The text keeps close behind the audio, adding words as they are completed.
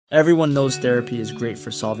Everyone knows therapy is great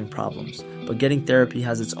for solving problems, but getting therapy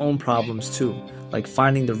has its own problems too, like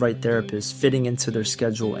finding the right therapist, fitting into their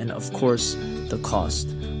schedule, and of course, the cost.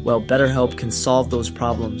 Well, BetterHelp can solve those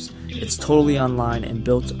problems. It's totally online and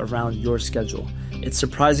built around your schedule. It's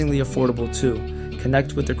surprisingly affordable too.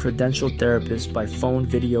 Connect with a credentialed therapist by phone,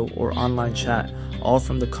 video, or online chat, all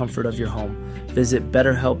from the comfort of your home. Visit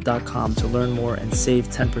BetterHelp.com to learn more and save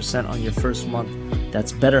 10% on your first month.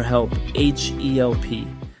 That's BetterHelp, H-E-L-P.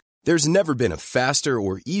 There's never been a faster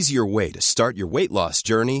or easier way to start your weight loss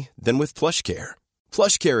journey than with PlushCare.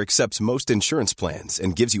 PlushCare accepts most insurance plans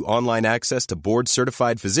and gives you online access to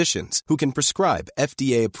board-certified physicians who can prescribe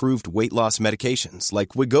FDA-approved weight loss medications like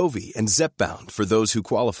Wegovy and Zepbound for those who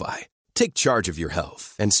qualify. Take charge of your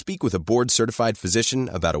health and speak with a board-certified physician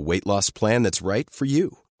about a weight loss plan that's right for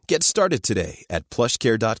you. Get started today at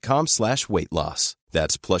plushcare.com/weight loss.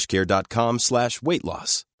 That's plushcare.com/weight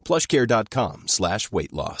loss.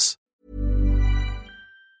 plushcare.com/weight loss.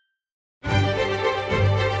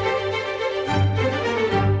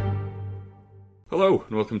 Hello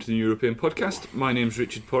and welcome to the New European Podcast. My name's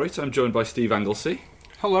Richard Porritt. I'm joined by Steve Anglesey.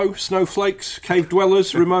 Hello, snowflakes, cave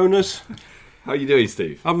dwellers, Ramonas. How are you doing,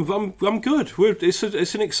 Steve? I'm good.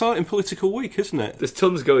 It's an exciting political week, isn't it? There's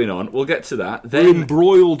tons going on. We'll get to that. We're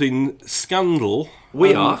embroiled in scandal.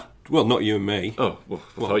 We are. Well, not you and me. Oh, well,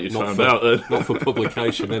 I thought you'd found out then. Not for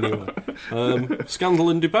publication, anyway. Scandal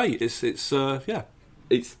and debate. There's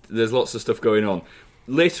lots of stuff going on.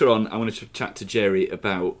 Later on, I want to chat to Jerry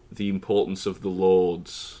about the importance of the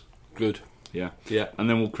Lords. Good. Yeah. Yeah. And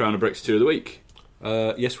then we'll crown a Brexiteer of the week.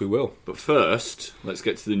 Yes, we will. But first, let's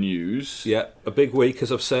get to the news. Yeah, a big week,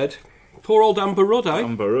 as I've said. Poor old Amber Rudd, eh?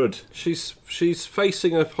 Amber Rudd. She's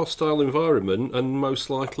facing a hostile environment and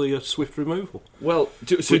most likely a swift removal. Well,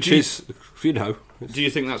 do you think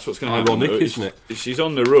that's what's going to happen? Ironic, isn't it? She's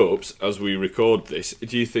on the ropes as we record this.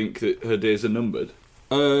 Do you think that her days are numbered?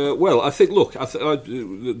 Well, I think, look,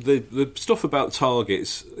 the stuff about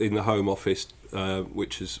targets in the Home Office,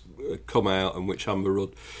 which has come out and which Amber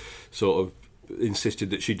Rudd sort of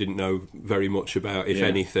insisted that she didn't know very much about, if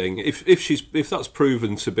anything. If that's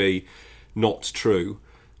proven to be not true,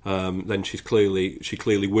 then she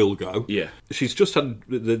clearly will go. Yeah, she's just had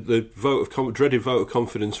the dreaded vote of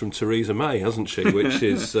confidence from Theresa May, hasn't she? Which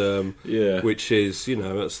is which is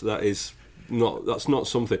that's not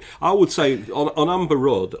something. I would say on Amber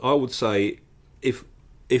Rudd, I would say if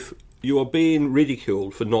you are being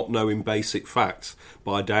ridiculed for not knowing basic facts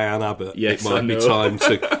by Diane Abbott, yes, it might be time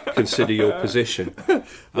to consider your position. That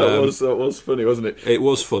was funny, wasn't it? It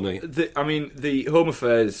was funny. The Home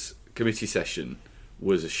Affairs Committee session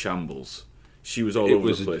was a shambles. She was all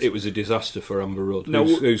over the place. It was a disaster for Amber Rudd,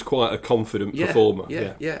 who's quite a confident performer.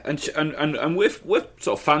 Yeah. And we're sort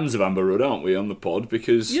of fans of Amber Rudd, aren't we, on the pod?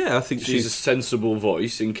 Because I think she's a sensible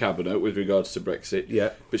voice in Cabinet with regards to Brexit.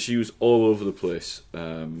 Yeah. But she was all over the place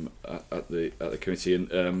at the committee.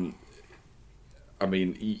 And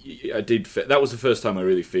that was the first time I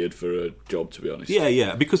really feared for her job, to be honest.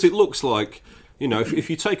 Yeah, because it looks like, if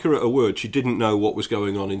you take her at her word, she didn't know what was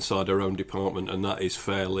going on inside her own department, and that is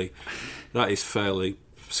fairly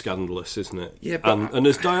scandalous, isn't it? Yeah, but and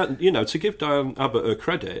as Diane, to give Diane Abbott her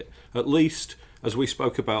credit, at least, as we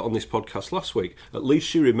spoke about on this podcast last week, at least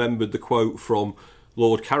she remembered the quote from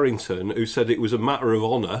Lord Carrington, who said it was a matter of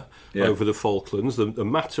honour over the Falklands, a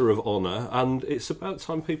matter of honour, and it's about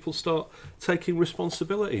time people start taking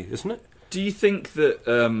responsibility, isn't it? Do you think that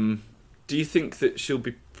she'll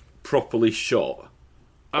be properly shot?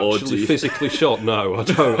 Actually, physically shot? No, I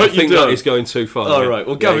don't. I think that is going too far. All right.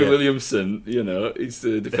 Well, Gavin Williamson, he's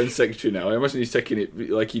the Defence Secretary now. I imagine he's taking it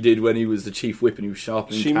like he did when he was the Chief Whip and he was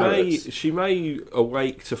sharpening carrots. She may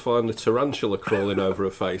awake to find a tarantula crawling over her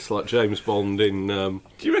face, like James Bond in... Do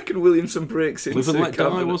you reckon Williamson breaks into... Live and Let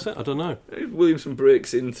Die, was it? I don't know. Williamson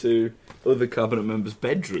breaks into other Cabinet members'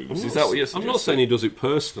 bedrooms. Is that what you're suggesting? I'm not saying he does it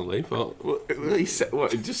personally, but... He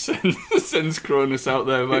just sends Cronus out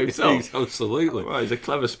there by himself? Absolutely. Well, he's a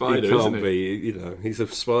clever spider, he isn't can't be, he's a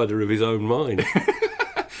spider of his own mind.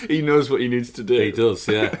 He knows what he needs to do. He does,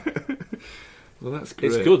 yeah. Well, that's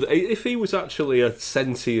great. It's good. If he was actually a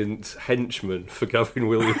sentient henchman for Gavin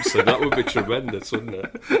Williamson, that would be tremendous, wouldn't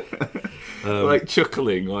it? Like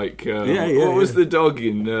chuckling, like what was the dog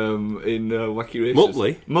in Wacky Races?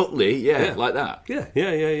 Muttley, like that.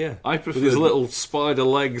 Yeah. I prefer with his little spider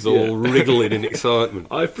legs all wriggling in excitement.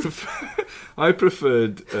 I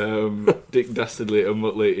preferred Dick Dastardly and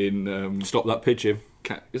Muttley in Stop That Pigeon.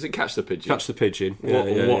 Is it Catch the Pigeon? Catch the Pigeon.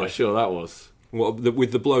 What a show that was.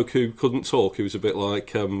 With the bloke who couldn't talk, who was a bit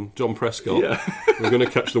like John Prescott. Yeah. We're going to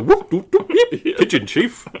catch the whoop, whoop, whoop, yip, pigeon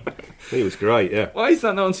chief. He was great, yeah. Why is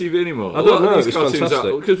that not on TV anymore? I don't know, it was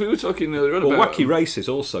fantastic. Because we were talking earlier on about... Wacky Races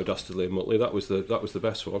also, Dastardly and Muttley, that was the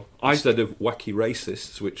best one. Instead of Wacky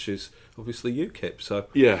Racists, which is obviously UKIP, so...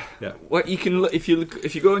 Yeah. Well, you can if you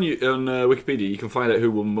go on Wikipedia, you can find out who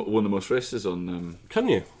won the most races on... Can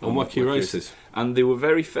you? On Wacky Races? And they were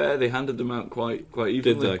very fair, they handed them out quite evenly.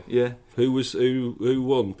 Did they? Yeah. Who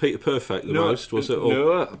won? Peter Perfect the most, was it?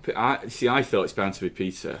 No, I thought it's bound to be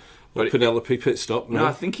Peter. But Penelope Pitstop? No,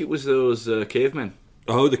 I think it was those cavemen.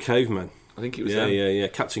 Oh, the cavemen. I think it was them. Yeah.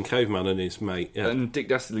 Captain Caveman and his mate. Yeah. And Dick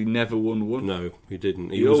Dastardly never won one. No, he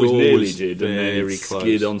didn't. He always nearly did, very and then he'd close.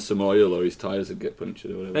 skid on some oil or his tyres would get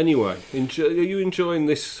punctured or whatever. Anyway, are you enjoying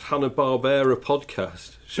this Hanna-Barbera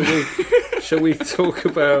podcast? Shall we talk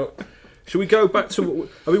about... Shall we go back to...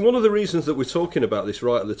 I mean, one of the reasons that we're talking about this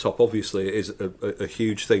right at the top, obviously, it is a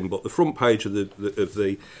huge thing, but the front page of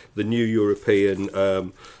the New European...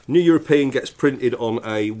 New European gets printed on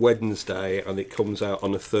a Wednesday and it comes out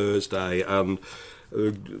on a Thursday, and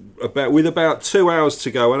with about 2 hours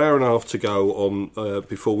to go, an hour and a half to go on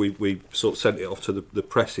before we sort of sent it off to the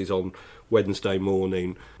presses on Wednesday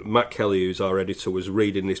morning, Matt Kelly, who's our editor, was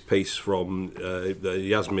reading this piece from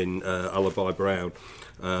Yasmin Alibi Brown,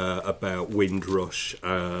 about Windrush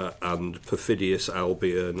and Perfidious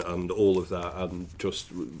Albion and all of that, and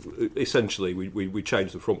just essentially we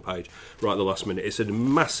changed the front page right at the last minute. It's a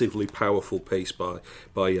massively powerful piece by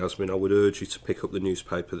Yasmin. I would urge you to pick up the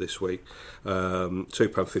newspaper this week.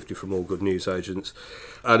 £2.50 from all good newsagents,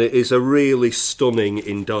 and it is a really stunning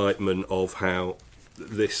indictment of how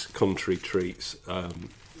this country treats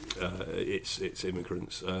its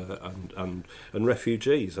immigrants and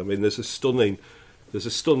refugees. I mean, there's a stunning bit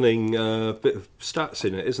of stats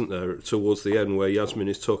in it, isn't there, towards the end, where Yasmin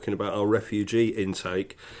is talking about our refugee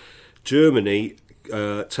intake. Germany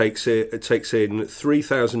takes in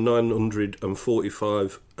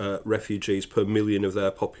 3,945 refugees per million of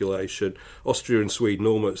their population. Austria and Sweden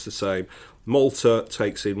almost the same. Malta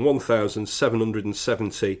takes in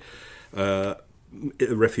 1,770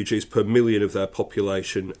 refugees per million of their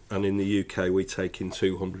population, and in the UK we take in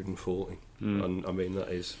 240. And I mean, that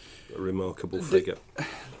is a remarkable figure.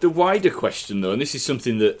 The wider question, though, and this is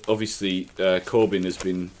something that obviously Corbyn has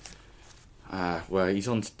been, he's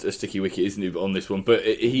on a sticky wicket, isn't he, on this one? But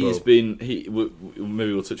maybe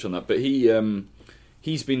we'll touch on that. But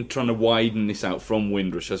he's been trying to widen this out from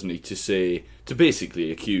Windrush, hasn't he, to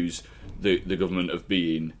basically accuse the government of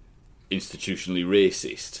being institutionally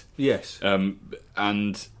racist. Yes. And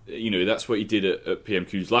that's what he did at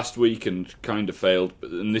PMQs last week and kind of failed,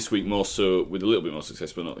 and this week more so, with a little bit more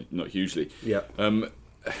success, but not hugely. Yeah.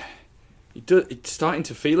 It's starting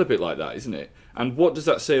to feel a bit like that, isn't it? And what does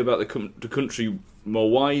that say about the country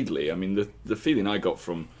more widely? I mean, the feeling I got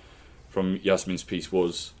from Yasmin's piece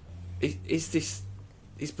was, is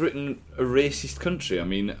Britain a racist country? I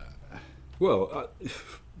mean, well.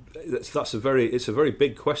 It's a very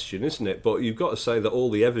big question, isn't it? But you've got to say that all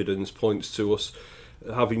the evidence points to us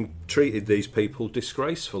having treated these people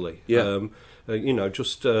disgracefully. Yeah.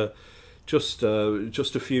 Just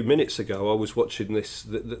a few minutes ago, I was watching this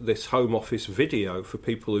Home Office video for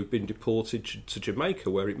people who've been deported to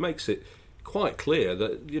Jamaica, where it makes it quite clear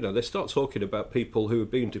that they start talking about people who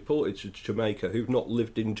have been deported to Jamaica who've not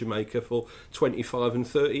lived in Jamaica for 25 and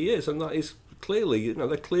 30 years, and that is clearly,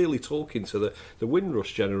 they're clearly talking to the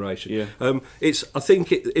Windrush generation. Yeah. I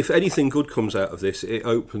think if anything good comes out of this, it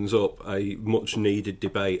opens up a much needed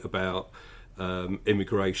debate about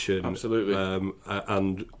immigration. Absolutely.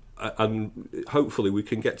 And hopefully we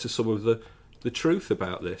can get to some of the truth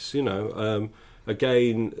about this.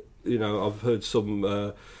 Again, I've heard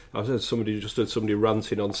somebody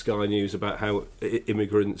ranting on Sky News about how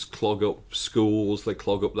immigrants clog up schools, they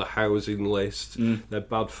clog up the housing list, they're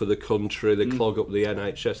bad for the country, they clog up the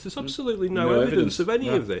NHS. There's absolutely no evidence of any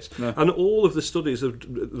of this. No. And all of the studies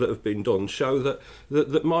that have been done show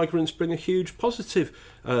that migrants bring a huge positive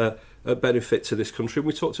benefit to this country. And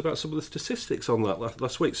we talked about some of the statistics on that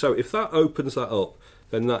last week. So if that opens that up,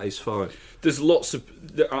 then that is fine. There's lots of...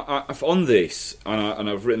 on this, and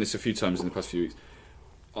I've written this a few times in the past few weeks,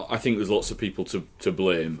 I think there's lots of people to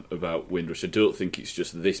blame about Windrush. I don't think it's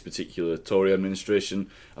just this particular Tory administration.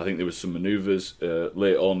 I think there was some manoeuvres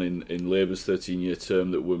late on in Labour's 13-year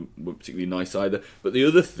term that weren't particularly nice either. But the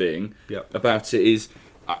other thing about it is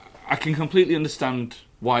I can completely understand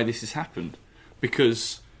why this has happened,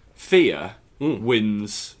 because fear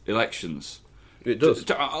wins elections. It does.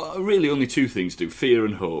 Really only two things do, fear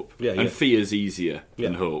and hope. And fear's easier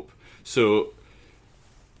than hope. So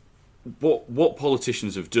what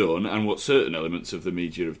politicians have done, and what certain elements of the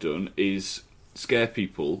media have done, is scare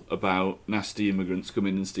people about nasty immigrants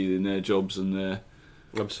coming and stealing their jobs and their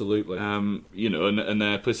absolutely, and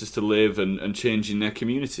their places to live and changing their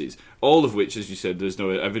communities. All of which, as you said, there's no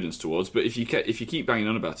evidence towards. But if you keep banging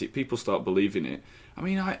on about it, people start believing it. I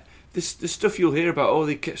mean, the stuff you'll hear about. Oh,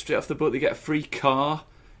 they get straight off the boat, they get a free car.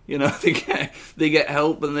 They get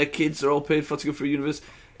help, and their kids are all paid for to go through university.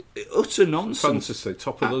 Utter nonsense. Fantasy,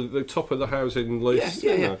 top of the housing list.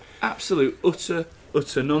 Yeah. Absolute utter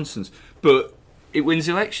nonsense. But it wins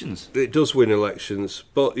elections. It does win elections,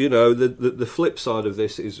 but the flip side of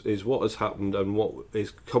this is what has happened and what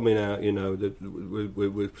is coming out.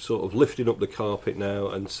 We're sort of lifting up the carpet now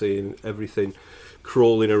and seeing everything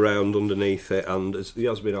crawling around underneath it. And as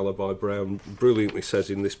Yasmin Alabai-Brown brilliantly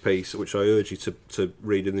says in this piece, which I urge you to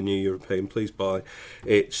read in the New European, please buy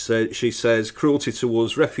it. She says, cruelty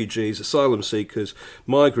towards refugees, asylum seekers,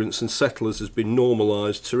 migrants and settlers has been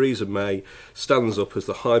normalised. Theresa May stands up as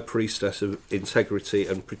the high priestess of integrity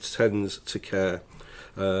and pretends to care.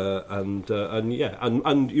 And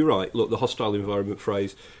you're right. Look, the hostile environment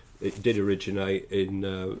phrase, it did originate in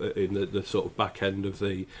the sort of back end of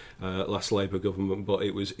the last Labour government, but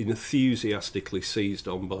it was enthusiastically seized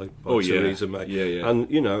on by Theresa May. Yeah. And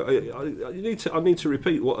I need to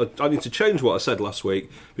repeat I need to change what I said last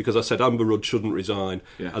week, because I said Amber Rudd shouldn't resign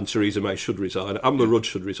and Theresa May should resign. Amber Rudd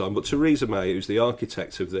should resign, but Theresa May, who's the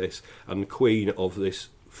architect of this and queen of this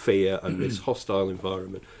fear and this hostile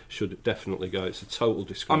environment, should definitely go. It's a total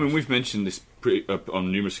disgrace. I mean, we've mentioned this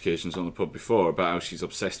on numerous occasions on the pod before about how she's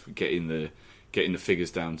obsessed with getting the figures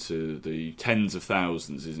down to the tens of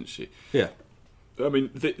thousands, isn't she? Yeah. I mean,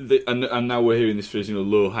 and now we're hearing this phrase,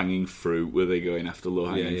 low hanging fruit. Were they going after low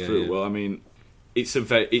hanging fruit? Yeah. Well, I mean, it's a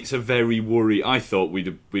very worry. I thought we'd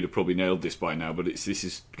have probably nailed this by now, but this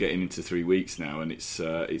is getting into 3 weeks now, and it's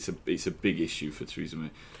a big issue for Theresa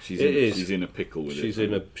May. She's in a pickle with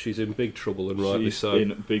it. She's in big trouble, and rightly so. She's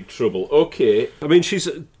in big trouble. Okay, I mean,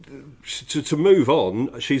 to move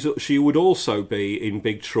on. She would also be in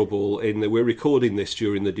big trouble in that we're recording this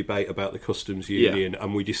during the debate about the customs union,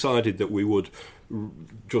 and we decided that we would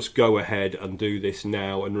just go ahead and do this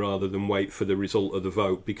now, and rather than wait for the result of the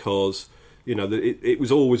vote, because it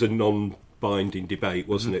was always a non-binding debate,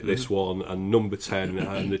 wasn't it, this one? And Number 10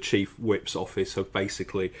 and the Chief Whip's office have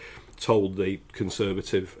basically told the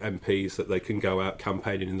Conservative MPs that they can go out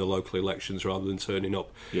campaigning in the local elections rather than turning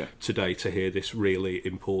up today to hear this really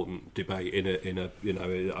important debate in a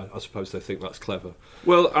I suppose they think that's clever.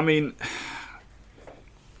 Well, I mean,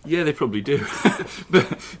 yeah, they probably do.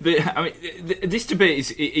 but I mean, this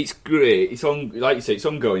debate it's great. It's on, like you say, it's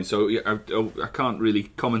ongoing. So I can't really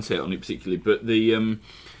commentate on it particularly. But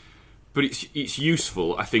but it's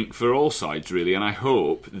useful, I think, for all sides really. And I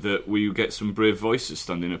hope that we get some brave voices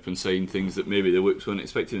standing up and saying things that maybe the whips weren't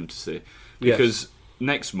expecting them to say. Because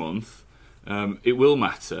next month it will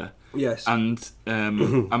matter. Yes. And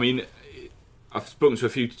I mean, I've spoken to a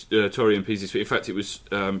few Tory MPs this week. In fact, it was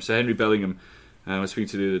Sir Henry Bellingham. I was speaking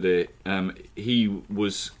to the other day. He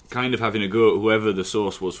was kind of having a go at whoever the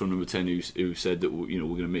source was from Number 10 who said that we're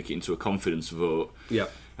going to make it into a confidence vote. Yeah.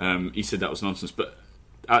 He said that was nonsense, but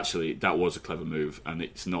actually that was a clever move, and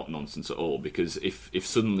it's not nonsense at all, because if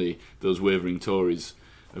suddenly those wavering Tories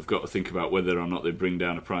have got to think about whether or not they bring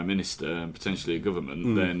down a Prime Minister and potentially a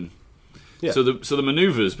government, then... Yeah. So the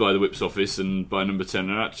manoeuvres by the Whip's office and by Number 10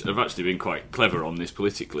 have actually been quite clever on this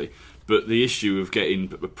politically, but the issue of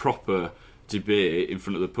getting a proper debate in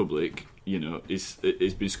front of the public, is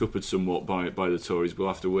been scuppered somewhat by the Tories. We'll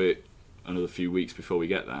have to wait another few weeks before we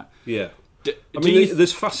get that. Yeah,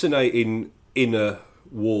 there's fascinating inner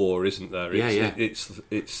war, isn't there?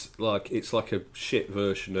 It's like a shit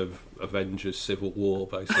version of Avengers: Civil War,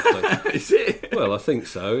 basically. Is it? Well, I think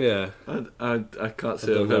so. Yeah. I can't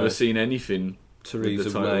say I've ever seen anything.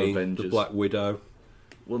 Theresa May, the Black Widow.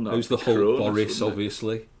 Well, no. Who's the Hulk? Boris,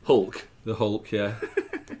 obviously. Hulk. The Hulk, yeah.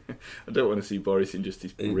 I don't want to see Boris in just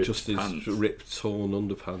his ripped, torn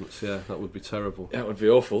underpants. Yeah, that would be terrible. That would be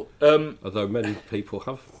awful. Although many people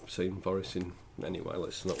have seen Boris in. Anyway,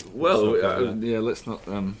 let's not.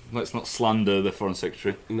 Let's not slander the Foreign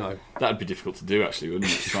Secretary. No, that'd be difficult to do, actually,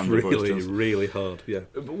 wouldn't it? Slander really hard. Yeah.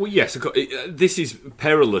 Well, yes, this is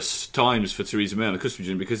perilous times for Theresa May on the customs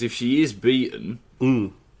union, because if she is beaten.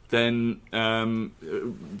 Then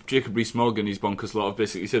Jacob Rees-Mogg and his bonkers lot have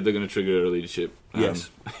basically said they're going to trigger her leadership. Yes,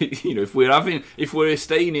 if we're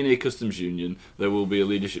staying in a customs union, there will be a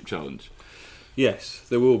leadership challenge. Yes,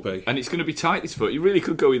 there will be, and it's going to be tight. This vote, it really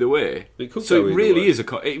could go either way. It could. So it really is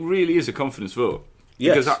a confidence vote.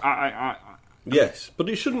 Yes, because yes, but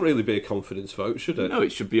it shouldn't really be a confidence vote, should it? No,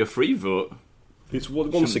 it should be a free vote. It's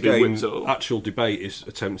once again, actual debate is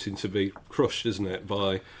attempting to be crushed, isn't it,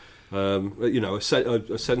 by a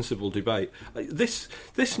sensible debate.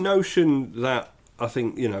 This notion that I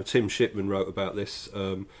think Tim Shipman wrote about this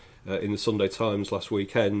in the Sunday Times last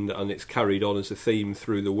weekend, and it's carried on as a theme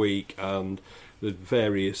through the week, and the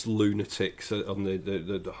various lunatics on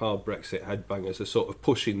the hard Brexit headbangers are sort of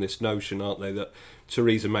pushing this notion, aren't they, that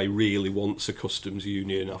Theresa May really wants a customs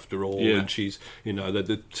union after all, and she's,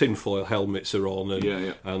 the tinfoil helmets are on,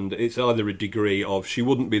 and it's either a degree of she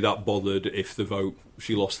wouldn't be that bothered if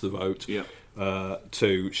she lost the vote,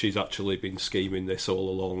 to she's actually been scheming this all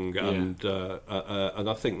along, and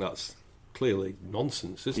I think that's clearly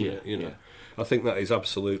nonsense, isn't it? I think that is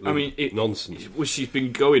absolutely nonsense. Well, she's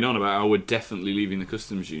been going on about how we're definitely leaving the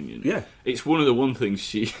customs union. Yeah, it's one of the one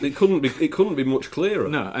things It couldn't be much clearer.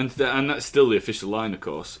 No, and that's still the official line, of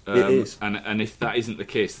course. It is. And if that isn't the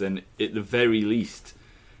case, then at the very least,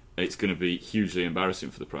 it's going to be hugely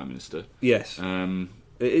embarrassing for the Prime Minister. Yes, it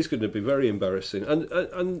is going to be very embarrassing. And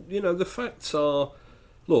the facts are,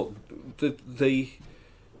 look, the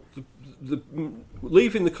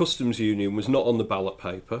leaving the customs union was not on the ballot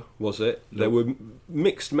paper, was it? No. There were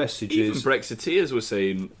mixed messages. Even Brexiteers were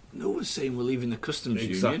saying, no one's saying we're leaving the customs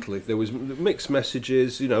union. Exactly. There was mixed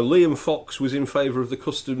messages. Liam Fox was in favour of the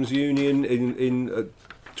customs union in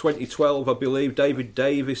 2012, I believe. David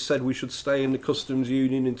Davis said we should stay in the customs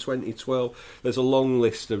union in 2012. There's a long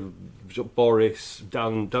list of Boris,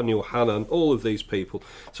 Daniel Hannan, all of these people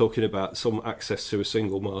talking about some access to a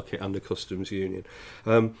single market and a customs union.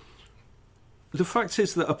 The fact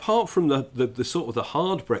is that apart from the sort of the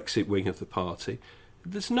hard Brexit wing of the party,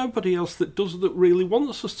 there's nobody else that really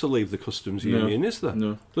wants us to leave the customs union, is there?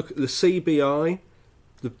 No. Look, the CBI,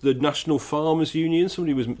 the National Farmers Union.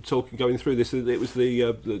 Somebody was going through this. It was the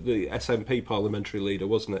SNP parliamentary leader,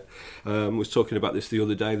 wasn't it? Was talking about this the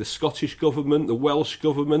other day. The Scottish government, the Welsh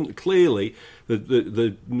government, clearly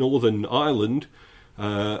the Northern Ireland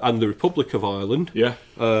and the Republic of Ireland. Yeah.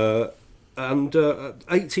 And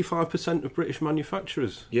 85% of British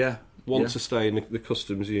manufacturers want to stay in the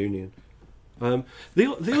customs union. One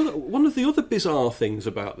of the other bizarre things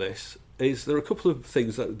about this is there are a couple of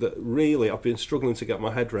things that really I've been struggling to get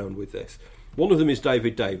my head around with this. One of them is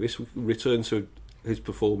David Davis. We'll return to his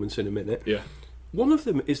performance in a minute. Yeah. One of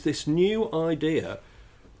them is this new idea,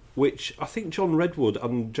 which I think John Redwood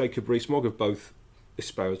and Jacob Rees-Mogg have both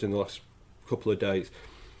espoused in the last couple of days,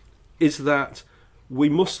 is that we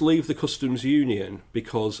must leave the customs union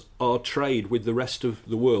because our trade with the rest of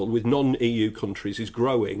the world, with non-EU countries, is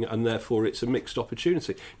growing, and therefore it's a mixed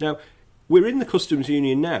opportunity. Now, we're in the customs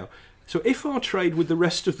union now, so if our trade with the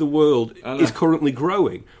rest of the world is currently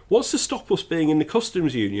growing, what's to stop us being in the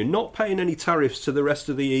customs union, not paying any tariffs to the rest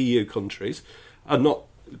of the EU countries, and not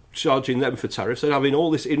charging them for tariffs, and having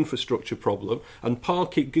all this infrastructure problem, and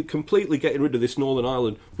completely getting rid of this Northern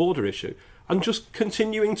Ireland border issue, and just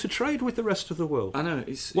continuing to trade with the rest of the world? I know.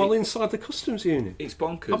 Inside the customs union. It's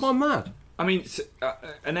bonkers. Am I mad? I mean,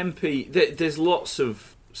 an MP... There's lots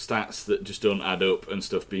of stats that just don't add up and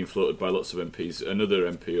stuff being floated by lots of MPs.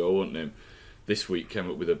 Another MP, I won't name, this week came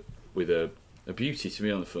up with a beauty to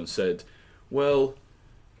me on the phone, said, well,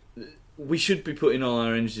 we should be putting all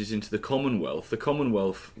our energies into the Commonwealth. The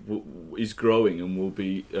Commonwealth is growing and will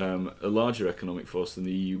be a larger economic force than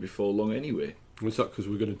the EU before long anyway. Was that because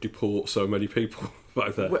we're going to deport so many people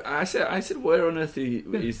back there? Well, I said, where on earth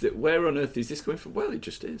is this coming from? Well, it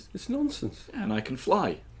just is. It's nonsense. Yeah, and I can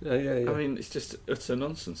fly. Yeah. I mean, it's just utter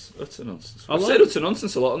nonsense. I've said utter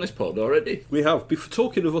nonsense a lot on this pod already. We have.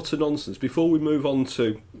 Talking of utter nonsense, before we move on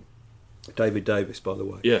to David Davis, by the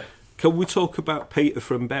way, can we talk about Peter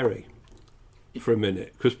from Bury for a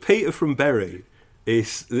minute? Because Peter from Bury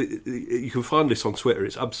is, you can find this on Twitter,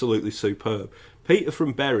 it's absolutely superb. Peter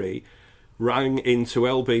from Bury rang into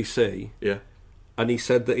LBC, and he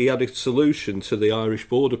said that he had a solution to the Irish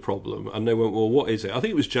border problem, and they went, well, what is it? I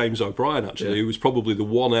think it was James O'Brien, actually, who was probably the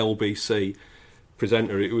one LBC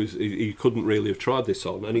presenter he couldn't really have tried this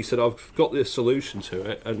on, and he said, I've got this solution to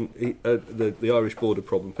it, and the Irish border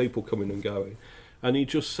problem, people coming and going, and he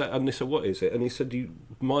just said, and they said, what is it? And he said, you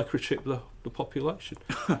microchip the population.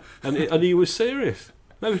 and he was serious.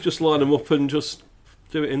 Maybe just line them up and just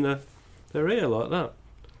do it in their ear like that.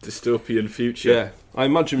 Dystopian future. Yeah, I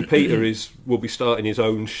imagine Peter will be starting his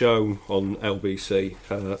own show on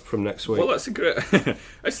LBC from next week. Well, that's a great.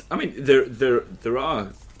 I mean, there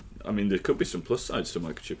are. I mean, there could be some plus sides to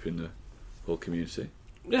microchipping the whole community.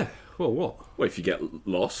 Yeah. Well, what? Well, if you get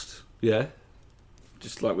lost. Yeah.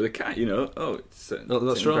 Just like with a cat,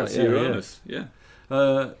 that's right. Your owners. Yeah.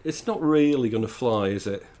 It's not really going to fly, is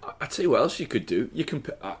it? I tell you what else you could do. You can,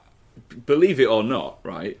 believe it or not,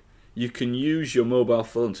 right? you can use your mobile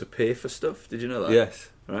phone to pay for stuff. Did you know that? Yes.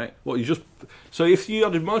 Right. What, you just... So if you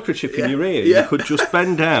had a microchip in your ear, you could just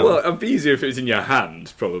bend down. Well, it'd be easier if it was in your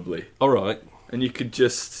hand, probably. All right. And you could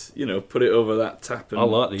just, put it over that tap and I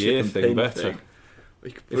like the chip ear and thing pin better. thing.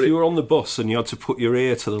 If you were on the bus and you had to put your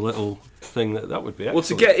ear to the little thing, that would be excellent. Well,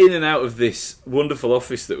 to get in and out of this wonderful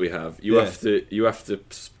office that we have, you have to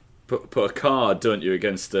put a card, don't you,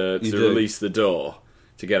 against to release the door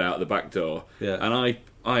to get out the back door. Yeah. And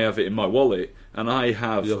I have it in my wallet, and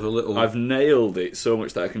I've nailed it so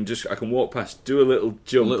much that I can walk past, do a little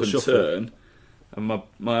jump and shuffle. Turn, and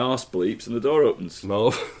my arse bleeps and the door opens.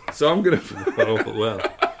 No. So I'm gonna. Well,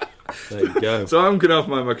 there you go. So I'm gonna have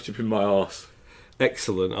my microchip in my arse.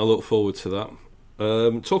 Excellent. I look forward to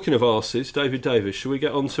that. Talking of arses, David Davis, shall we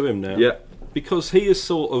get on to him now? Yeah. Because he has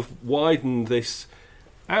sort of widened this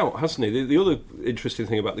out, hasn't he? The other interesting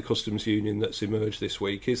thing about the customs union that's emerged this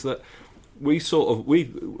week is that we sort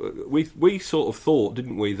of thought,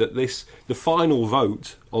 didn't we, that the final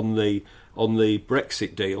vote on the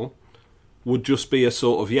Brexit deal would just be a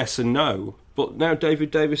sort of yes and no. But now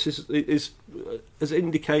David Davis has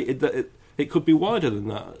indicated that it could be wider than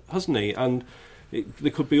that, hasn't he? And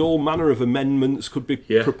there could be all manner of amendments could be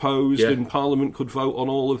proposed, and Parliament could vote on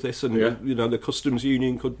all of this, and the customs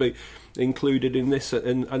union could be included in this,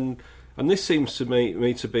 and this seems to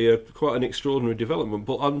me to be quite an extraordinary development.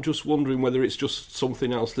 But I'm just wondering whether it's just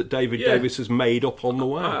something else that David Davis has made up on the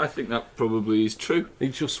way. I think that probably is true. He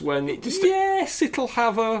just went, yes, it'll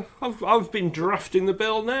have I've been drafting the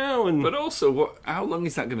bill now, but also, how long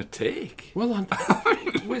is that going to take? Well,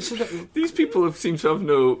 these people seem to have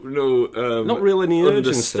no not really any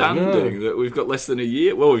understanding that we've got less than a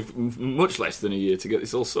year. Well, we've much less than a year to get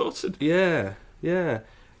this all sorted. Yeah.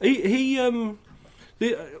 He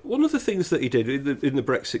one of the things that he did in the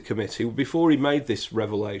Brexit committee before he made this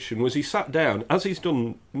revelation was he sat down, as he's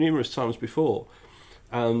done numerous times before,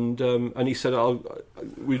 and he said,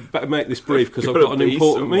 "We'd better make this brief because I've got an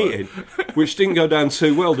important meeting," which didn't go down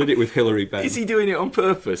too well, did it, with Hilary Benn? Is he doing it on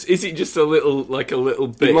purpose? Is it just a little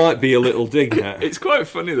bit? It might be a little dig now. It's quite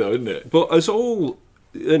funny though, isn't it? But as all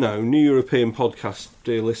New European podcast,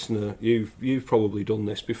 dear listener, you've probably done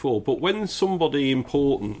this before. But when somebody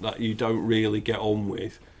important that you don't really get on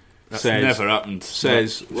with never happened.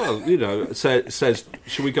 Says,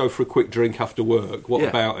 "Shall we go for a quick drink after work? What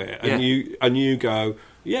about it?" And you go,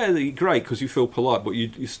 "Yeah, great," because you feel polite, but you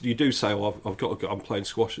do say, "Oh, I've got to go. I'm playing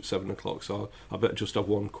squash at 7:00, so I better just have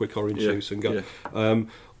one quick orange juice and go." Yeah.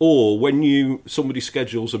 Or when somebody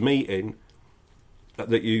schedules a meeting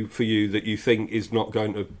that you think is not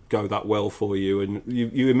going to go that well for you, and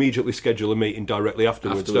you immediately schedule a meeting directly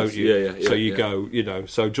afterwards, don't you? So you go,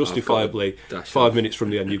 so justifiably 5 minutes from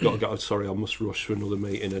the end you've got to go, sorry, I must rush for another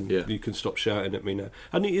meeting, and you can stop shouting at me now.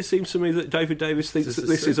 And it seems to me that David Davis thinks that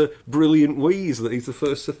this is a brilliant wheeze that he's the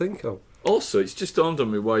first to think of. Also, it's just dawned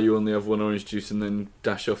on me why you only have one orange juice and then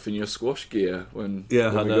dash off in your squash gear when we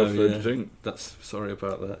go for a drink. Sorry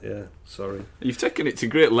about that. Yeah, sorry. You've taken it to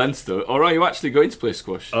great lengths, though. Or are you actually going to play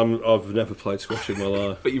squash? I've never played squash in my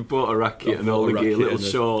life. But you've bought a racket and all the gear, little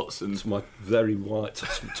shorts, and it's my very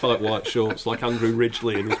tight white shorts, like Andrew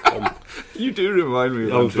Ridgeley in his pomp. You do remind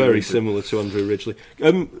me of I'm very similar to Andrew Ridgeley.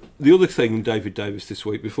 The other thing, David Davis, this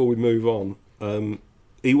week, before we move on,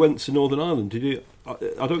 he went to Northern Ireland. Did he?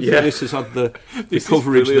 I don't think this has had the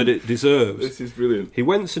coverage that it deserves. This is brilliant. He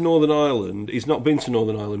went to Northern Ireland. He's not been to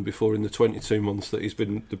Northern Ireland before in the 22 months that he's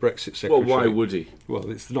been the Brexit secretary. Well, why would he?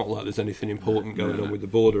 Well, it's not like there's anything important going on with the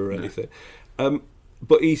border or anything.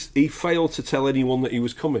 But he failed to tell anyone that he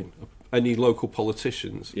was coming, any local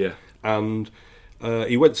politicians. Yeah. And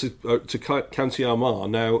he went to County Armagh.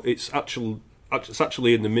 Now, it's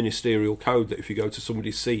actually in the ministerial code that if you go to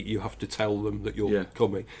somebody's seat, you have to tell them that you're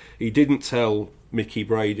coming. He didn't tell Mickey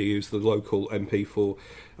Brady, who's the local MP for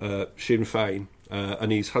Sinn Féin,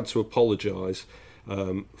 and he's had to apologise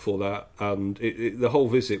for that. And the whole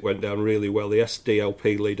visit went down really well. The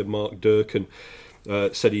SDLP leader, Mark Durkan,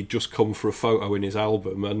 said he'd just come for a photo in his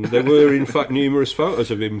album, and there were in fact numerous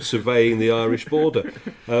photos of him surveying the Irish border.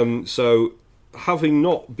 So having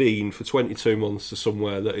not been for 22 months to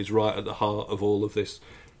somewhere that is right at the heart of all of this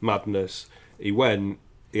madness,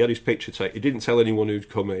 he had his picture taken. He didn't tell anyone who'd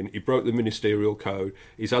come in. He broke the ministerial code.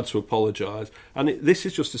 He's had to apologise. And this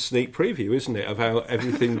is just a sneak preview, isn't it, of how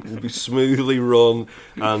everything will be smoothly run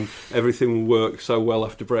and everything will work so well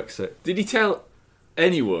after Brexit. Did he tell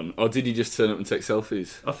anyone, or did he just turn up and take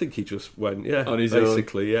selfies? I think he just went, on his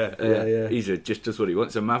basically, own. Yeah. He just does what he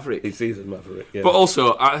wants. A maverick. He's a maverick, yeah. But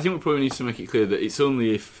also, I think we probably need to make it clear that it's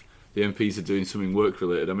only if the MPs are doing something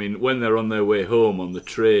work-related. I mean, when they're on their way home on the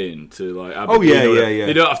train to like Aberdeen,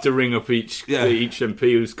 they don't have to ring up each MP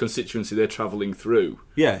whose constituency they're travelling through.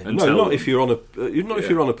 Yeah, no, not if you're on a if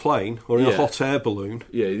you're on a plane or in a hot air balloon.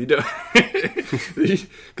 Yeah, you don't,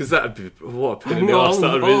 because that'd be what a pain in the arse.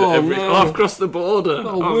 That'd be I've crossed the border.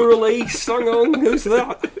 Oh, we're all east. Hang on, who's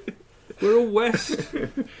that? We're all west.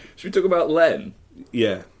 Should we talk about Len?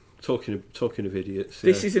 Yeah. Talking of idiots.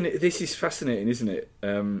 This is fascinating, isn't it?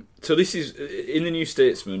 So this is in the New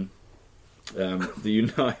Statesman. The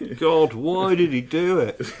Unite. God, why did he do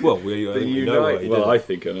it? Well, the Unite. Well, I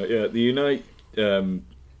think I know. Yeah, the Unite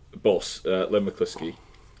boss, Len McCluskey,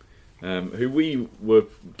 who we were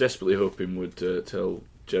desperately hoping would tell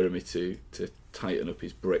Jeremy to tighten up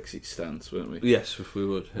his Brexit stance, weren't we? Yes, if we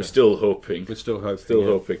would. Yeah. We're still hoping.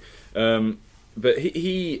 Hoping. But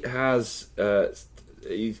he has.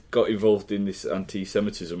 He got involved in this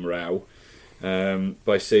anti-Semitism row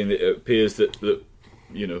by saying that it appears that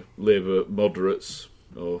Labour moderates,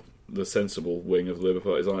 or the sensible wing of the Labour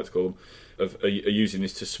Party, as I like to call them, are using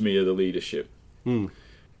this to smear the leadership.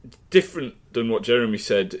 Different than what Jeremy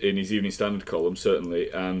said in his Evening Standard column, certainly,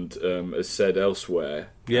 and has said elsewhere,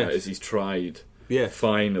 as he's tried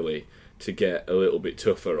finally to get a little bit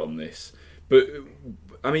tougher on this. But,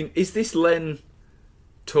 I mean, is this Len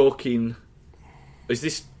talking... Is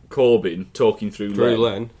this Corbyn talking through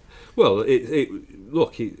Len? Well,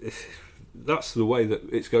 that's the way that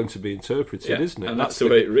it's going to be interpreted, isn't it? And that's the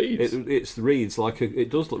way it reads. It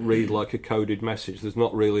does read like a coded message. There's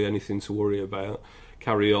not really anything to worry about.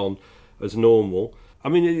 Carry on as normal. I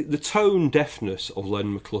mean, the tone deafness of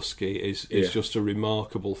Len McCluskey is just a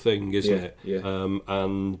remarkable thing, isn't it? Yeah.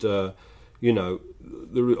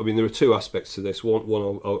 There are two aspects to this.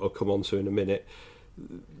 One I'll come on to in a minute.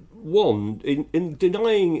 One, in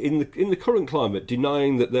denying in the current climate,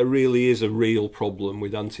 denying that there really is a real problem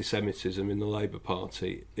with anti-Semitism in the Labour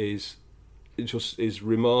Party is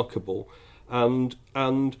remarkable, and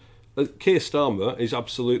Keir Starmer is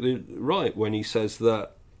absolutely right when he says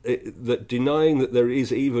that denying that there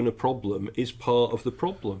is even a problem is part of the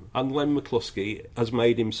problem, and Len McCluskey has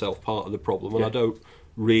made himself part of the problem, and I don't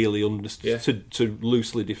really understand to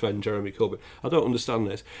loosely defend Jeremy Corbyn. I don't understand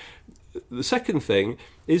this. The second thing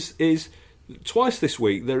is twice this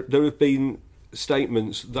week there have been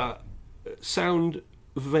statements that sound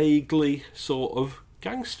vaguely sort of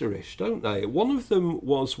gangsterish, don't they? One of them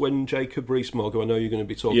was when Jacob Rees-Mogg, who I know you're going to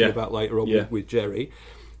be talking about later on with Jerry,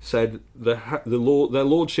 said their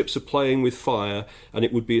lordships are playing with fire and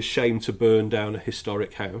it would be a shame to burn down a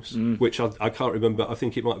historic house, which I can't remember. I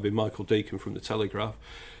think it might have been Michael Deacon from The Telegraph,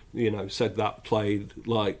 said that played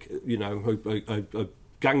like,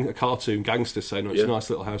 a cartoon gangster saying, "Oh, it's a nice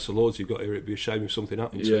little House of Lords you've got here. It'd be a shame if something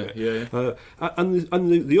happened to it." And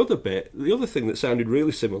the other thing that sounded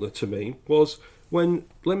really similar to me was when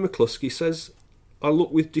Len McCluskey says, "I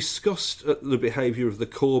look with disgust at the behaviour of the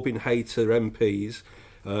Corbyn hater MPs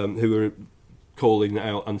who are calling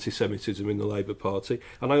out anti-Semitism in the Labour Party,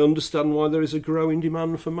 and I understand why there is a growing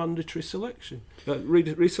demand for mandatory reselection."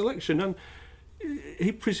 And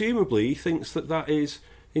he presumably thinks that is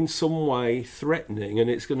in some way threatening, and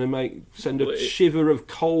it's going to send a shiver of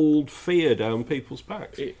cold fear down people's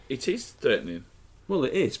backs. It is threatening. Well,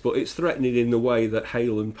 it is, but it's threatening in the way that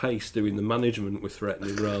Hale and Pace doing the management were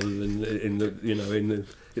threatening, rather than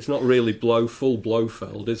it's not really full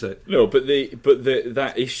Blofeld, is it? No, but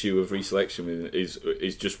that issue of reselection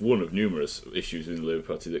is just one of numerous issues in the Labour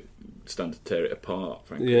Party that stand to tear it apart,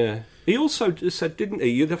 frankly. Yeah. He also said, didn't he,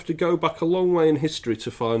 you'd have to go back a long way in history to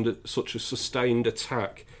find such a sustained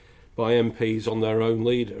attack by MPs on their own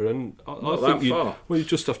leader, and I think you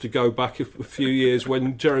just have to go back a few years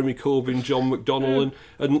when Jeremy Corbyn, John McDonnell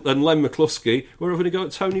and Len McCluskey were having a go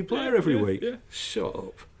at Tony Blair every week. Yeah. Shut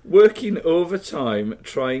up. Working overtime,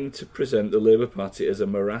 trying to present the Labour Party as a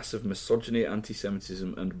morass of misogyny,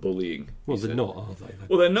 anti-Semitism and bullying. Well, they're not, are they?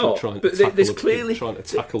 Well, they're not. But there's clearly trying to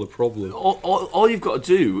tackle a problem. All you've got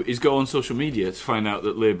to do is go on social media to find out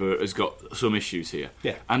that Labour has got some issues here.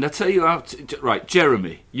 Yeah. And I tell you how. Right,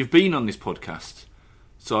 Jeremy, you've been on this podcast,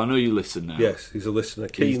 so I know you listen now. Yes, he's a listener,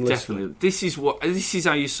 keen listener. Definitely. This is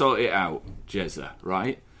how you sort it out, Jezza.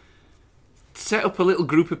 Right. Set up a little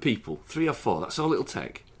group of people, 3 or 4. That's all it'll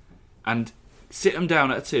take. And sit them down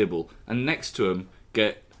at a table, and next to them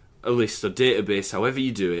get a list or database, however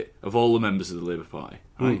you do it, of all the members of the Labour Party.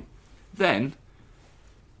 Right? Then,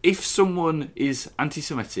 if someone is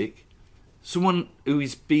anti-Semitic, someone who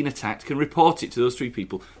is being attacked can report it to those 3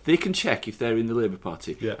 people. They can check if they're in the Labour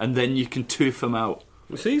Party, and then you can tooth them out.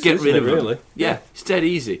 It's easy, get rid of them. Really? Yeah, it's dead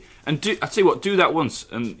easy. And I tell you what, do that once,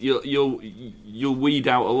 and you'll weed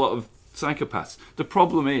out a lot of psychopaths. The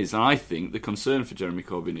problem is, and I think the concern for Jeremy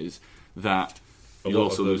Corbyn is that he'll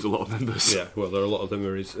also lose a lot of members. Yeah, well, there are a lot of them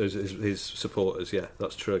are his supporters. Yeah,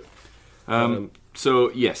 that's true.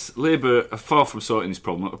 So, yes, Labour are far from sorting this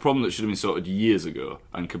problem, a problem that should have been sorted years ago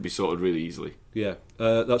and could be sorted really easily. Yeah,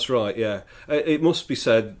 that's right, yeah. It must be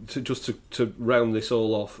said, to round this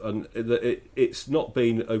all off, and it's not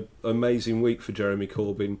been an amazing week for Jeremy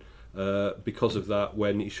Corbyn because of that,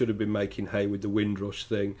 when he should have been making hay with the Windrush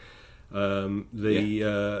thing. It's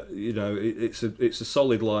a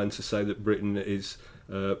solid line to say that Britain is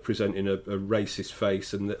presenting a racist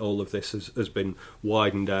face, and that all of this has been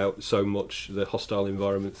widened out so much, the hostile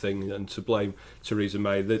environment thing, and to blame Theresa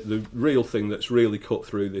May. The real thing that's really cut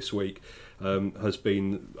through this week has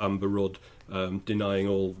been Amber Rudd denying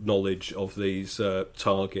all knowledge of these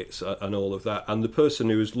targets and all of that. And the person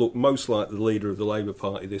who has looked most like the leader of the Labour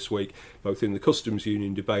Party this week, both in the customs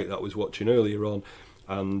union debate that I was watching earlier on,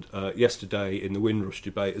 and yesterday in the Windrush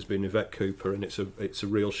debate, has been Yvette Cooper, and it's a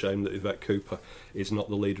real shame that Yvette Cooper is not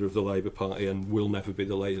the leader of the Labour Party and will never be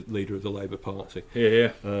the leader of the Labour Party.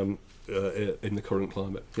 Yeah. In the current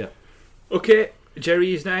climate. Yeah. Okay,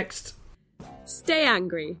 Jerry is next. Stay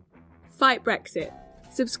angry. Fight Brexit.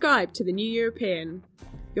 Subscribe to The New European.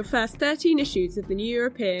 Your first 13 issues of The New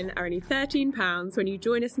European are only £13 when you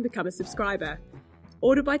join us and become a subscriber.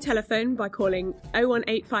 Order by telephone by calling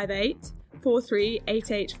 01858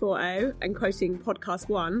 438840 and quoting podcast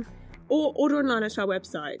 1, or order online at our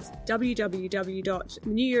website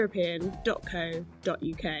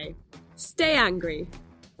www.theneweuropean.co.uk. Stay angry.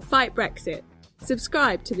 Fight Brexit.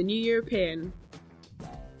 Subscribe to The New European.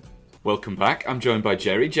 Welcome back. I'm joined by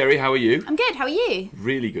Jerry. Jerry, how are you? I'm good, how are you?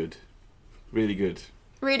 Really good. Really good.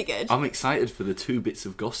 Really good. I'm excited for the 2 bits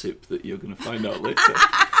of gossip that you're going to find out later.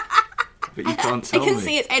 But you can't tell me. I can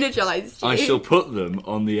see it's energised you. I shall put them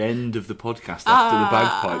on the end of the podcast after the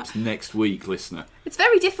bagpipes next week, listener. It's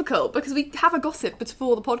very difficult because we have a gossip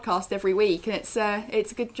before the podcast every week, and it's a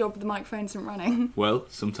good job the microphone isn't running. Well,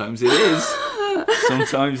 sometimes it is.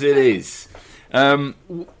 Sometimes it is.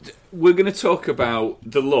 We're going to talk about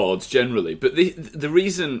the Lords generally, but the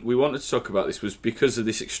reason we wanted to talk about this was because of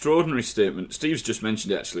this extraordinary statement. Steve's just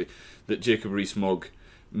mentioned it, actually, that Jacob Rees-Mogg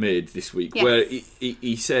made this week, yes, where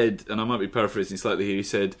he said, and I might be paraphrasing slightly here, he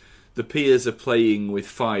said, the peers are playing with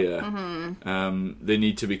fire. Mm-hmm. They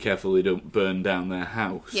need to be careful they don't burn down their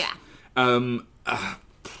house. Yeah.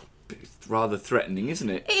 It's rather threatening, isn't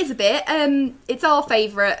it? It is a bit. It's our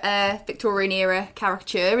favourite Victorian era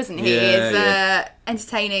caricature, isn't he? Yeah,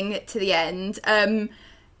 entertaining to the end.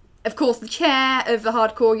 Of course, the chair of the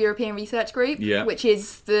Hardcore European Research Group, which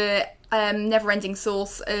is the never-ending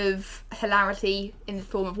source of hilarity in the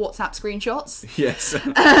form of WhatsApp screenshots. Yes.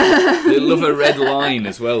 They love a red line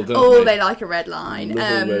as well, don't they? They like a red line.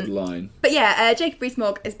 Love a red line. But yeah, Jacob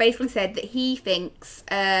Rees-Mogg has basically said that he thinks,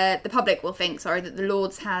 the public will think, that the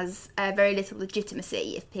Lords has very little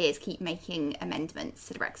legitimacy if peers keep making amendments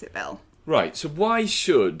to the Brexit bill. Right, so why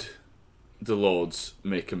should the Lords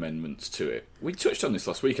make amendments to it? We touched on this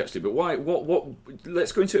last week, actually, but why? What?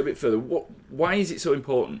 Let's go into it a bit further. Why is it so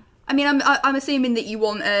important? I mean, I'm assuming that you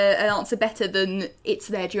want an answer better than it's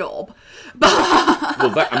their job.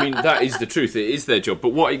 Well, that is the truth. It is their job.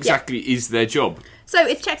 But what exactly is their job? So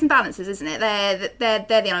it's checks and balances, isn't it? They're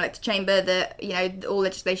the unelected chamber. That all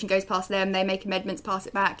legislation goes past them. They make amendments, pass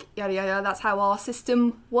it back. Yada yada. That's how our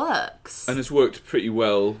system works. And it's worked pretty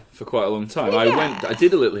well for quite a long time. Yeah. I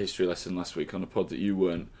did a little history lesson last week on a pod that you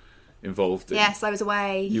weren't involved in. Yes, I was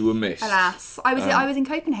away. You were missed. Alas, I was in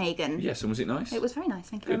Copenhagen. Yes, and was it nice? It was very nice.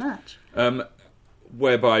 Thank you very much.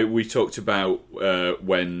 Whereby we talked about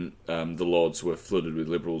when the Lords were flooded with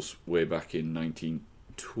Liberals way back in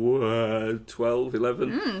 1912,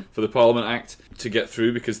 11 for the Parliament Act to get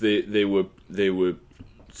through, because they were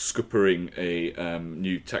scuppering a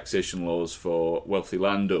new taxation laws for wealthy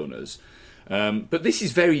landowners. But this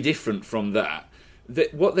is very different from that.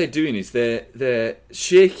 What they're doing is they're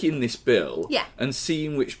shaking this bill and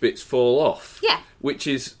seeing which bits fall off. Yeah. Which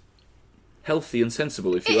is healthy and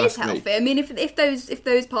sensible, if you ask me. It is healthy. I mean, if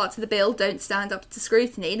those parts of the bill don't stand up to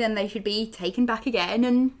scrutiny, then they should be taken back again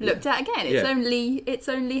and looked at again. It's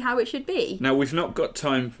only how it should be. Now, we've not got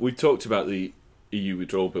time. We've talked about the EU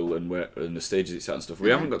withdrawal bill and the stages it's at and stuff.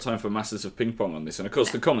 We haven't got time for masses of ping pong on this, and of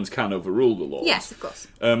course the Commons can overrule the laws. Yes, of course.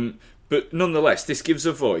 But nonetheless, this gives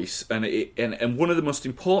a voice, and one of the most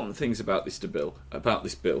important things about this bill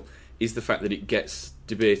is the fact that it gets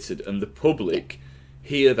debated, and the public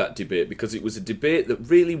hear that debate, because it was a debate that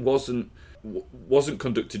really wasn't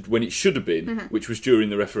conducted when it should have been, which was during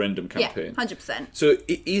the referendum campaign. Yeah, 100%. So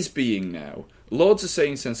it is being now. Lords are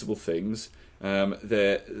saying sensible things.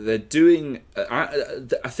 They're doing.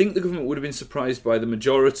 I think the government would have been surprised by the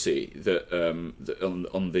majority that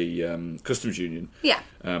on the customs union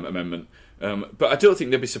amendment. But I don't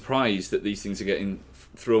think they'd be surprised that these things are getting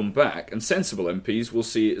thrown back. And sensible MPs will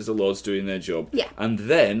see it as the Lords doing their job, and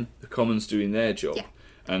then the Commons doing their job. Yeah.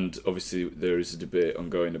 And obviously there is a debate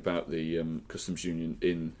ongoing about the customs union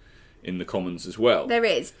in the Commons as well. There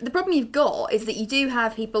is. The problem you've got is that you do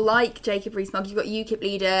have people like Jacob Rees-Mogg. You've got UKIP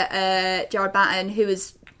leader Gerard Batten, who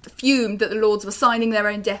has fumed that the Lords were signing their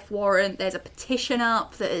own death warrant. There's a petition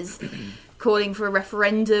up that is calling for a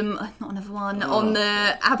referendum, not another one, on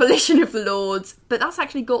the abolition of the Lords. But that's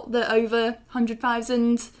actually got the over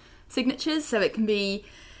 100,000 signatures, so it can be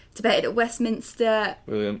debated at Westminster.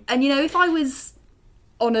 Brilliant. And, if I was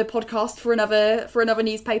on a podcast for another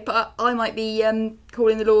newspaper, I might be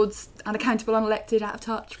calling the Lords unaccountable, unelected, out of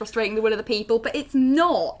touch, frustrating the will of the people. But it's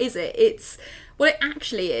not, is it? It's what it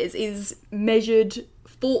actually is measured,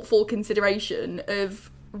 thoughtful consideration of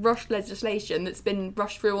rushed legislation that's been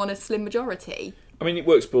rushed through on a slim majority. I mean, it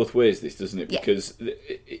works both ways, this, doesn't it? Because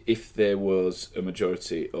if there was a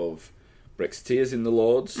majority of Brexiteers in the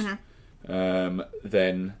Lords,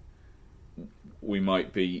 then we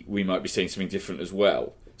might be saying something different as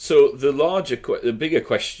well. So the bigger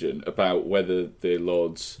question about whether the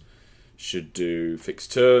Lords should do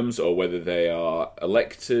fixed terms or whether they are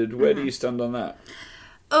elected, where do you stand on that?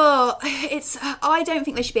 I don't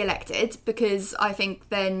think they should be elected, because I think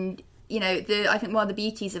then, I think one of the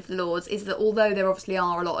beauties of the Lords is that although there obviously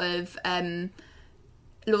are a lot of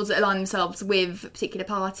Lords that align themselves with particular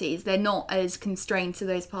parties, they're not as constrained to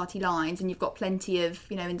those party lines, and you've got plenty of,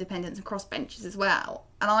 independents and crossbenchers as well.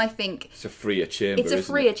 And I think it's a freer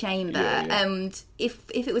chamber. Yeah. And if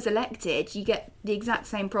it was elected, you get the exact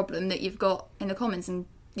same problem that you've got in the Commons, and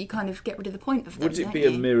you kind of get rid of the point of them. Would it be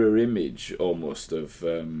a mirror image almost of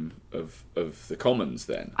the Commons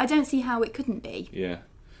then? I don't see how it couldn't be. Yeah,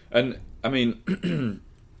 and I mean,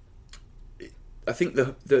 I think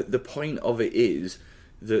the point of it is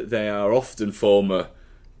that they are often former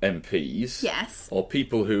MPs, yes, or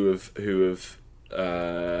people who have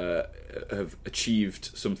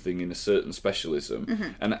achieved something in a certain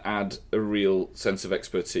specialism and add a real sense of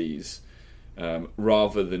expertise,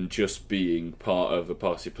 rather than just being part of a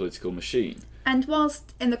party political machine. And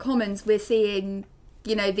whilst in the Commons we're seeing,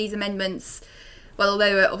 these amendments, well,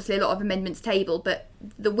 there were obviously a lot of amendments tabled, but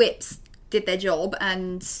the whips did their job,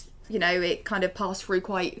 and it kind of passed through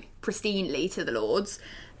quite pristinely to the Lords.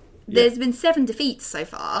 There's been 7 defeats so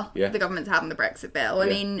far the government's had on the Brexit bill. I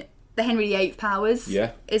mean, the Henry VIII powers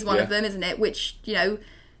is one of them, isn't it? Which,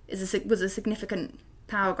 was a significant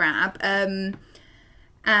power grab. And,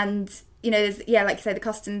 there's, like you say, the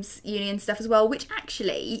customs union stuff as well, which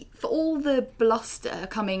actually, for all the bluster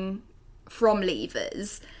coming from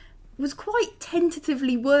Leavers, was quite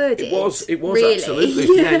tentatively worded. It was really.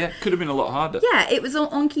 Absolutely. Yeah. Could have been a lot harder. Yeah, it was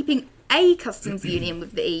on keeping a customs union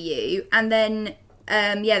with the EU, and then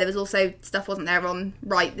there was also stuff, wasn't there, on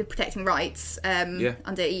the protecting rights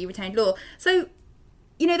under EU retained law. So,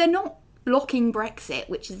 they're not blocking Brexit,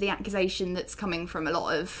 which is the accusation that's coming from a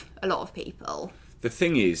lot of people. The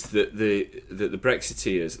thing is that the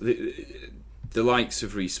Brexiteers, the likes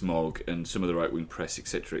of Rees-Mogg and some of the right-wing press,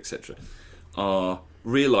 etc.,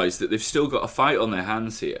 realise that they've still got a fight on their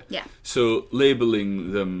hands here. Yeah. So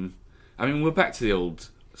labelling them, I mean, we're back to the old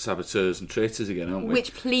saboteurs and traitors again, aren't we?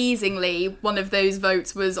 Which, pleasingly, one of those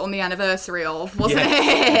votes was on the anniversary of, wasn't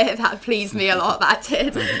it? That pleased me a lot, that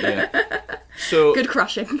did. So good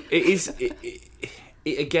crushing.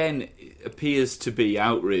 It again appears to be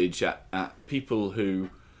outrage at people who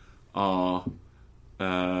are,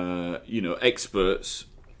 experts,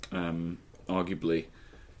 arguably,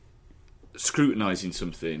 scrutinising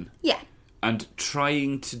something. Yeah. And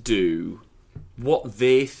trying to do what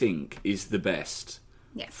they think is the best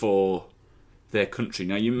for their country.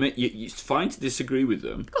 Now, it's fine to disagree with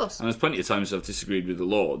them. Of course. And there's plenty of times I've disagreed with the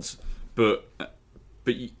Lords, but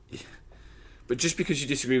just because you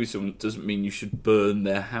disagree with someone doesn't mean you should burn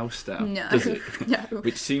their house down, does it? No.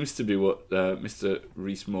 Which seems to be what Mr.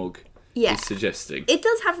 Rees-Mogg is suggesting. It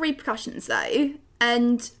does have repercussions, though,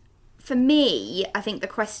 and for me, I think the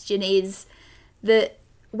question is that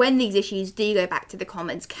when these issues do go back to the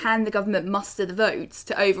Commons, can the government muster the votes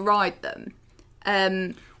to override them?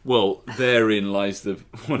 Well, therein lies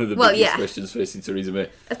one of the biggest questions facing Theresa May.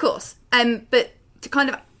 Of course. But to kind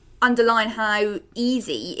of underline how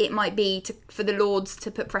easy it might be for the Lords to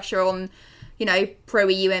put pressure on,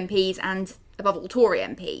 pro-EU MPs and, above all, Tory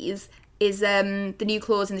MPs, is the new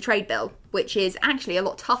clause in the trade bill, which is actually a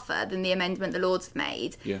lot tougher than the amendment the Lords have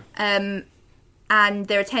made. Yeah. And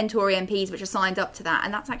there are 10 Tory MPs which are signed up to that,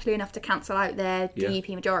 and that's actually enough to cancel out their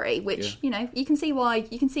DUP majority. Which you can see why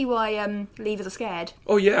Leavers are scared.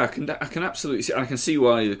 Oh yeah, I can absolutely see, and I can see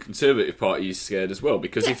why the Conservative Party is scared as well.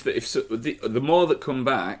 Because if the more that come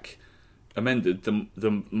back amended,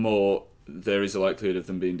 the more there is a likelihood of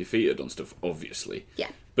them being defeated on stuff. Obviously, yeah.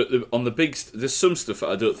 But there's some stuff that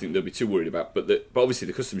I don't think they'll be too worried about. But obviously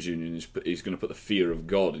the Customs Union is going to put the fear of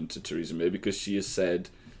God into Theresa May, because she has said,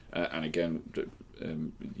 and again,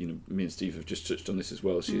 me and Steve have just touched on this as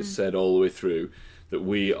well. She has said all the way through that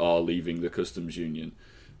we are leaving the Customs Union,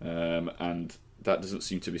 and that doesn't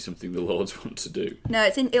seem to be something the Lords want to do. No,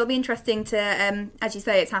 it'll be interesting to, as you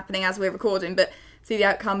say, it's happening as we're recording, but see the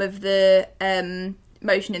outcome of the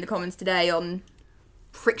motion in the Commons today on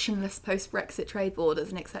frictionless post-Brexit trade borders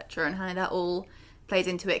and etc., and how that all plays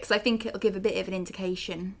into it, because I think it'll give a bit of an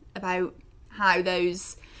indication about how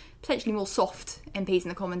those potentially more soft MPs in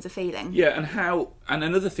the Commons are feeling. Yeah, and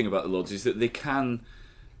another thing about the Lords is that they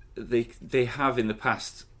have in the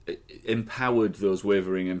past empowered those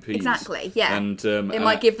wavering MPs. Exactly, yeah. And it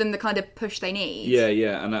might give them the kind of push they need. Yeah,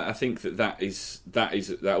 and I think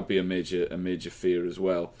that'll be a major fear as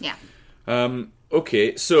well. Yeah.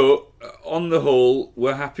 Okay, so on the whole,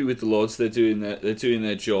 we're happy with the Lords. They're doing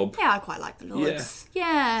their job. Yeah, I quite like the Lords.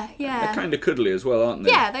 Yeah. They're kind of cuddly as well, aren't they?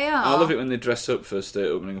 Yeah, they are. I love it when they dress up for a state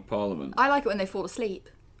opening of Parliament. I like it when they fall asleep.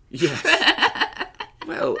 Yes.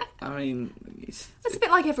 Well, I mean, it's a bit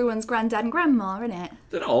like everyone's granddad and grandma, isn't it?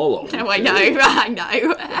 They're not all old. No, I know. They're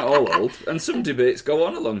all old, and some debates go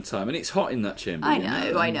on a long time, and it's hot in that chamber. I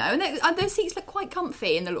know. And those seats look quite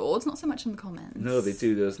comfy in the Lords, not so much in the Commons. No, they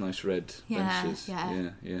do, those nice red benches.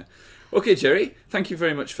 Yeah. Okay, Jerry, thank you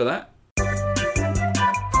very much for that.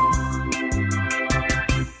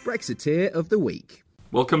 Brexiteer of the Week.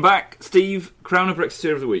 Welcome back, Steve. Crown of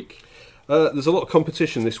Brexiteer of the Week. There's a lot of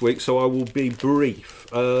competition this week, so I will be brief.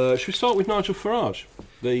 Should we start with Nigel Farage,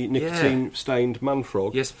 the nicotine-stained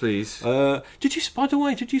man-frog? Yes, please. Did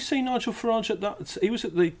you see Nigel Farage at that? He was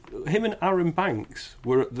at him and Aaron Banks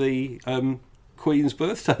were at the Queen's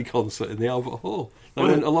birthday concert in the Albert Hall. They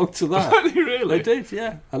went along to that. Did they really? They did,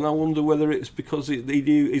 yeah. And I wonder whether it's because he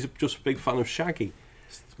knew he's just a big fan of Shaggy.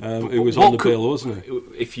 Who was on the bill, wasn't he?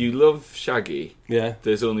 If you love Shaggy,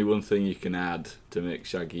 there's only one thing you can add to make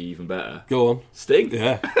Shaggy even better. Go on. Sting.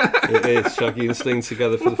 Yeah, it is. Shaggy and Sting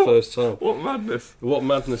together for the first time. What madness! What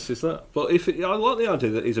madness is that? But I like the idea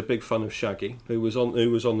that he's a big fan of Shaggy, who was on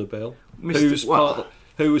the bill,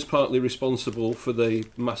 who was partly responsible for the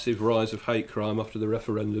massive rise of hate crime after the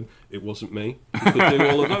referendum. It wasn't me. He could do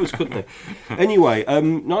all of those, couldn't he? Anyway,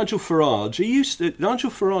 Nigel Farage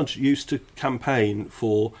used to campaign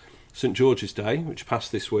for St George's Day, which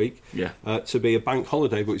passed this week, to be a bank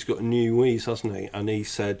holiday, but he's got a new wheeze, hasn't he? And he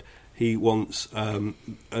said he wants a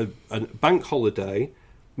bank holiday.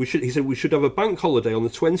 He said we should have a bank holiday on the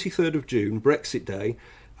 23rd of June, Brexit Day,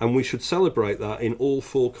 and we should celebrate that in all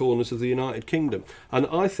four corners of the United Kingdom. And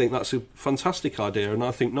I think that's a fantastic idea, and I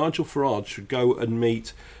think Nigel Farage should go and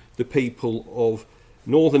meet the people of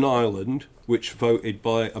Northern Ireland, which voted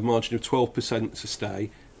by a margin of 12% to stay,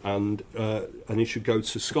 and he should go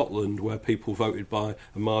to Scotland, where people voted by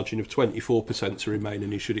a margin of 24% to remain,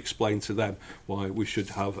 and he should explain to them why we should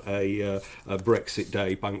have a Brexit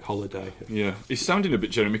Day bank holiday. Yeah, he's sounding a bit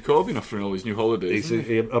Jeremy Corbyn offering all these new holidays.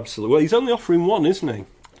 Absolutely. Well, he's only offering one, isn't he?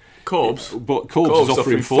 Corbs. But Corbs is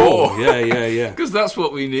offering four. Yeah. Because that's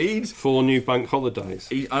what we need. 4 new bank holidays.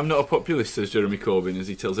 I'm not a populist, says Jeremy Corbyn, as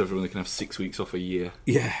he tells everyone they can have 6 weeks off a year.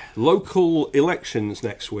 Yeah. Local elections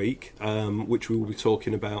next week, which we will be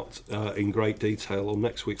talking about in great detail on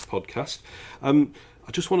next week's podcast. I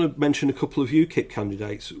just want to mention a couple of UKIP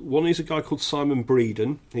candidates. One is a guy called Simon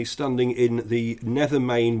Breeden. He's standing in the Nether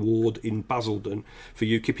Main ward in Basildon for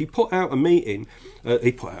UKIP. He put out a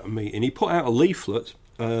leaflet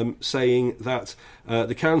saying that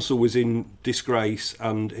the council was in disgrace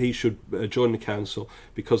and he should join the council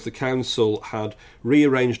because the council had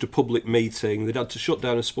rearranged a public meeting. They'd had to shut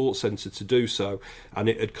down a sports centre to do so, and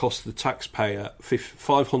it had cost the taxpayer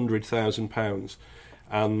 £500,000.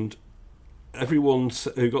 And everyone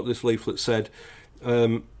who got this leaflet said,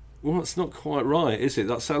 well, that's not quite right, is it?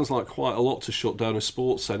 That sounds like quite a lot to shut down a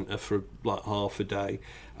sports centre for like half a day.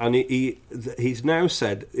 And he's now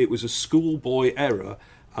said it was a schoolboy error,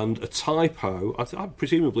 and a typo.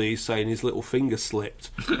 Presumably he's saying his little finger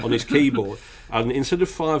slipped on his keyboard, and instead of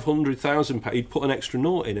 £500,000, he'd put an extra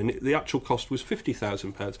nought in, and the actual cost was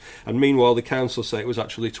 £50,000. And meanwhile, the council say it was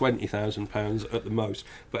actually £20,000 at the most.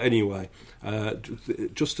 But anyway,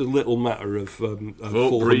 just a little matter of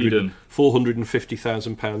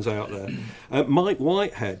 £450,000 out there. Mike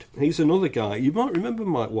Whitehead, he's another guy. You might remember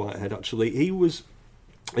Mike Whitehead, actually. He was,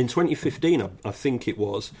 in 2015, I think it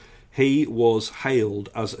was, he was hailed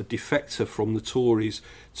as a defector from the Tories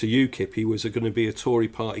to UKIP. He was going to be a Tory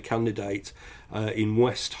party candidate in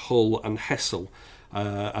West Hull and Hessel.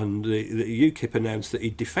 And the UKIP announced that he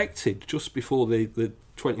defected just before the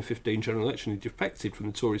 2015 general election. He defected from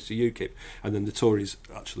the Tories to UKIP, and then the Tories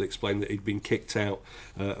actually explained that he'd been kicked out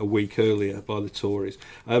a week earlier by the Tories.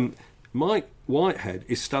 Mike Whitehead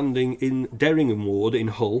is standing in Derringham Ward in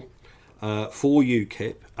Hull for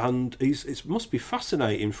UKIP, and it must be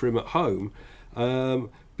fascinating for him at home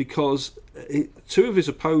because two of his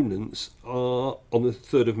opponents are on the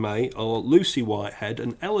 3rd of May are Lucy Whitehead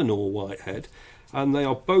and Eleanor Whitehead, and they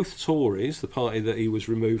are both Tories, the party that he was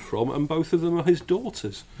removed from, and both of them are his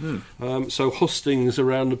daughters. So hustings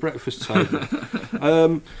around the breakfast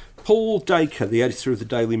table. Paul Dacre, the editor of the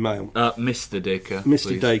Daily Mail. Mr. Dacre. Mr.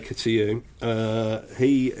 Please. Dacre to you.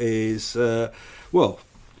 He is, a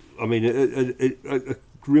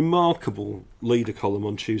remarkable leader column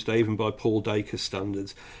on Tuesday, even by Paul Dacre's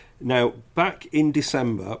standards. Now, back in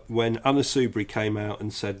December, when Anna Soubry came out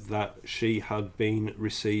and said that she had been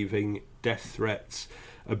receiving death threats,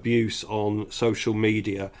 abuse on social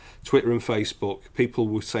media, Twitter and Facebook, people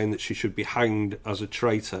were saying that she should be hanged as a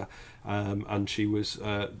traitor, and she was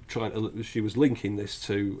she was linking this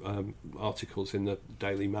to articles in the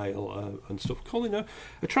Daily Mail and stuff, calling her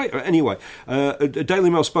a traitor. Anyway, a Daily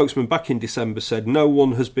Mail spokesman back in December said no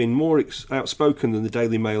one has been more outspoken than the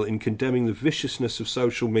Daily Mail in condemning the viciousness of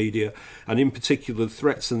social media, and in particular the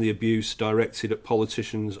threats and the abuse directed at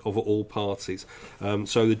politicians of all parties.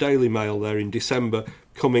 So the Daily Mail there in December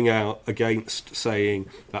coming out against saying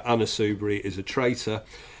that Anna Soubry is a traitor.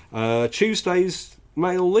 Tuesday's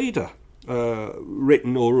Mail leader,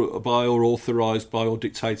 written by or authorised by or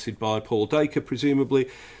dictated by Paul Dacre, presumably.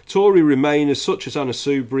 Tory Remainers such as Anna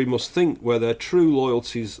Soubry must think where their true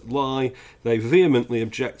loyalties lie. They vehemently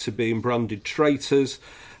object to being branded traitors.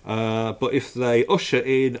 But if they usher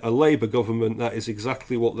in a Labour government, that is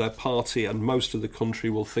exactly what their party and most of the country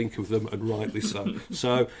will think of them, and rightly so.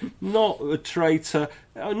 So, not a traitor,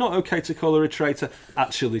 not okay to call her a traitor.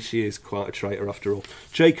 Actually, she is quite a traitor after all.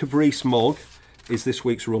 Jacob Rees-Mogg is this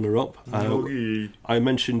week's runner-up. I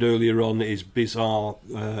mentioned earlier on his bizarre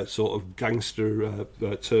sort of gangster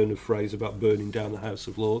turn of phrase about burning down the House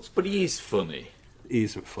of Lords. But he is funny. He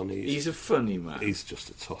isn't funny. He's a funny man. He's just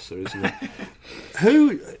a tosser, isn't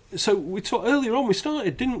he? So we talked earlier on. We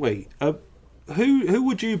started, didn't we? Who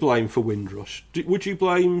would you blame for Windrush? Would you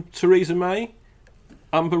blame Theresa May,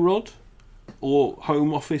 Amber Rudd, or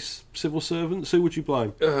Home Office civil servants? Who would you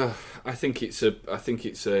blame? I think it's a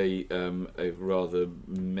rather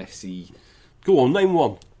messy. Go on, name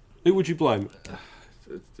one. Who would you blame?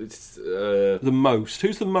 It's the most.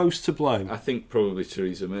 Who's the most to blame? I think probably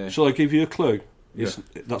Theresa May. Shall I give you a clue? Yeah.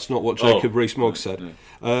 That's not what Jacob Rees-Mogg said.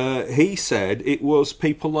 No. He said it was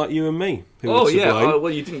people like you and me who were to blame.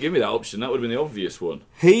 Well, you didn't give me that option. That would have been the obvious one.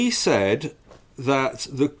 He said that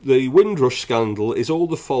the Windrush scandal is all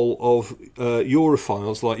the fault of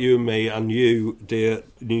Europhiles like you and me and you, dear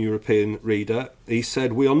New European reader. He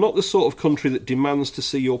said, we are not the sort of country that demands to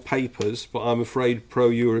see your papers, but I'm afraid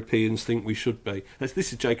pro-Europeans think we should be.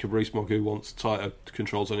 This is Jacob Rees-Mogg, who wants tighter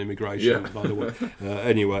controls on immigration, by the way.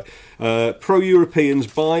 Anyway, pro-Europeans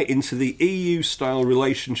buy into the EU-style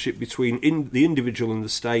relationship between the individual and the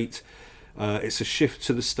state. It's a shift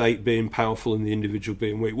to the state being powerful and the individual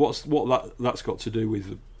being weak. What that's got to do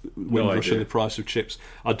with Windrush and the price of chips,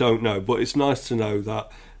 I don't know. But it's nice to know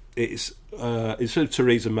that it's instead of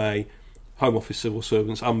Theresa May, Home Office civil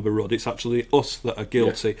servants, Amber Rudd, it's actually us that are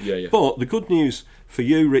guilty. Yeah. But the good news for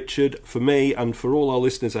you, Richard, for me, and for all our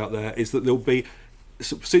listeners out there is that there'll be,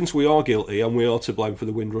 since we are guilty and we are to blame for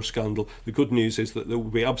the Windrush scandal, the good news is that there will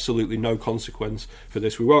be absolutely no consequence for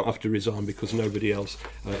this. We won't have to resign because nobody else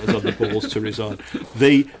has had the balls to resign.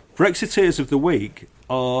 The Brexiteers of the week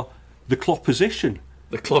are the Klopposition.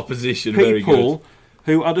 The Klopposition, very good. People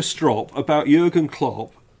who had a strop about Jurgen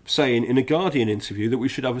Klopp saying in a Guardian interview that we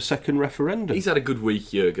should have a second referendum. He's had a good week,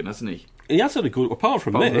 Jurgen, hasn't he? He has had a good, apart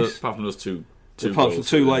from those two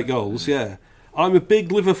late goals, yeah. I'm a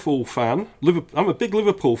big Liverpool fan. I'm a big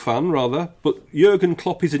Liverpool fan, rather. But Jurgen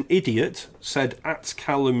Klopp is an idiot, said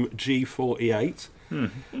 @CallumG48.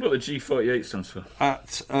 What the G48 stands for?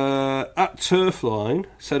 At Turfline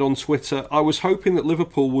said on Twitter, I was hoping that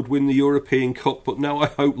Liverpool would win the European Cup, but now I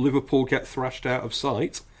hope Liverpool get thrashed out of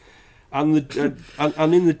sight. And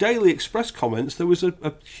and in the Daily Express comments, there was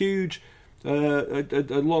a huge,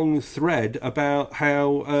 a long thread about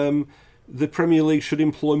how the Premier League should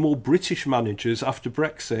employ more British managers after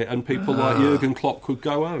Brexit, and people like Jurgen Klopp could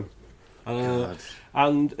go home.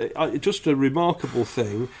 And just a remarkable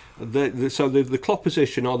thing, so the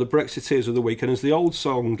Klopposition are the Brexiteers of the week, and as the old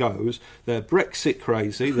song goes, they're Brexit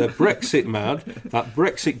crazy, they're Brexit mad, that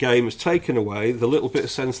Brexit game has taken away the little bit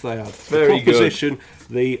of sense they had. Very the Klopposition,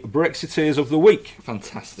 the Brexiteers of the week.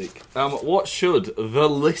 Fantastic. What should the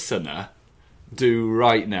listener do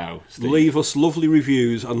right now, Steve? Leave us lovely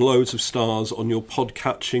reviews and loads of stars on your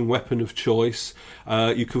podcatching weapon of choice.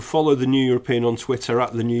 You can follow The New European on Twitter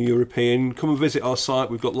at The New European. Come and visit our site.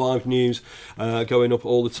 We've got live news going up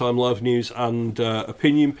all the time, live news and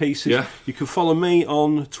opinion pieces. Yeah. You can follow me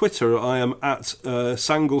on Twitter. I am at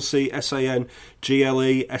Sanglesey, SANGLESEY.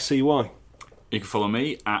 You can follow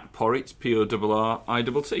me at Porritt,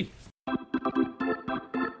 PORRITT.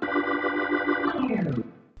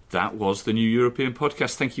 That was the New European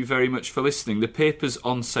Podcast. Thank you very much for listening. The paper's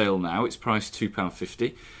on sale now. It's priced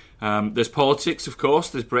 £2.50. There's politics, of course.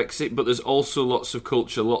 There's Brexit. But there's also lots of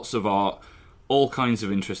culture, lots of art, all kinds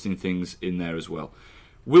of interesting things in there as well.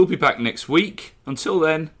 We'll be back next week. Until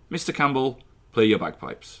then, Mr. Campbell, play your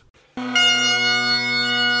bagpipes.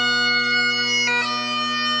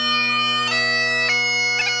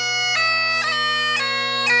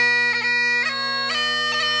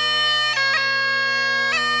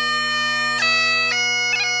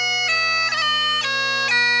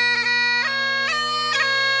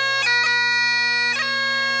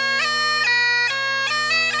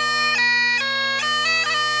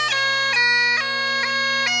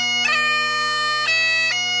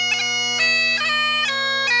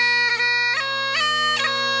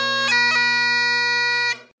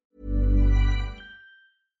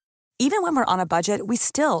 Even when we're on a budget, we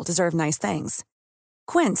still deserve nice things.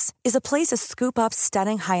 Quince is a place to scoop up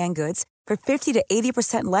stunning high-end goods for 50 to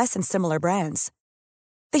 80% less than similar brands.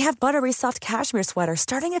 They have buttery soft cashmere sweaters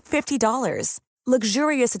starting at $50,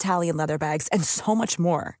 luxurious Italian leather bags, and so much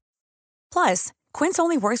more. Plus, Quince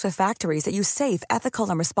only works with factories that use safe, ethical,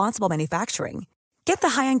 and responsible manufacturing. Get the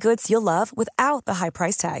high-end goods you'll love without the high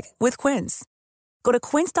price tag with Quince. Go to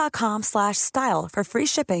quince.com/style for free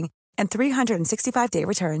shipping and 365-day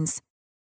returns.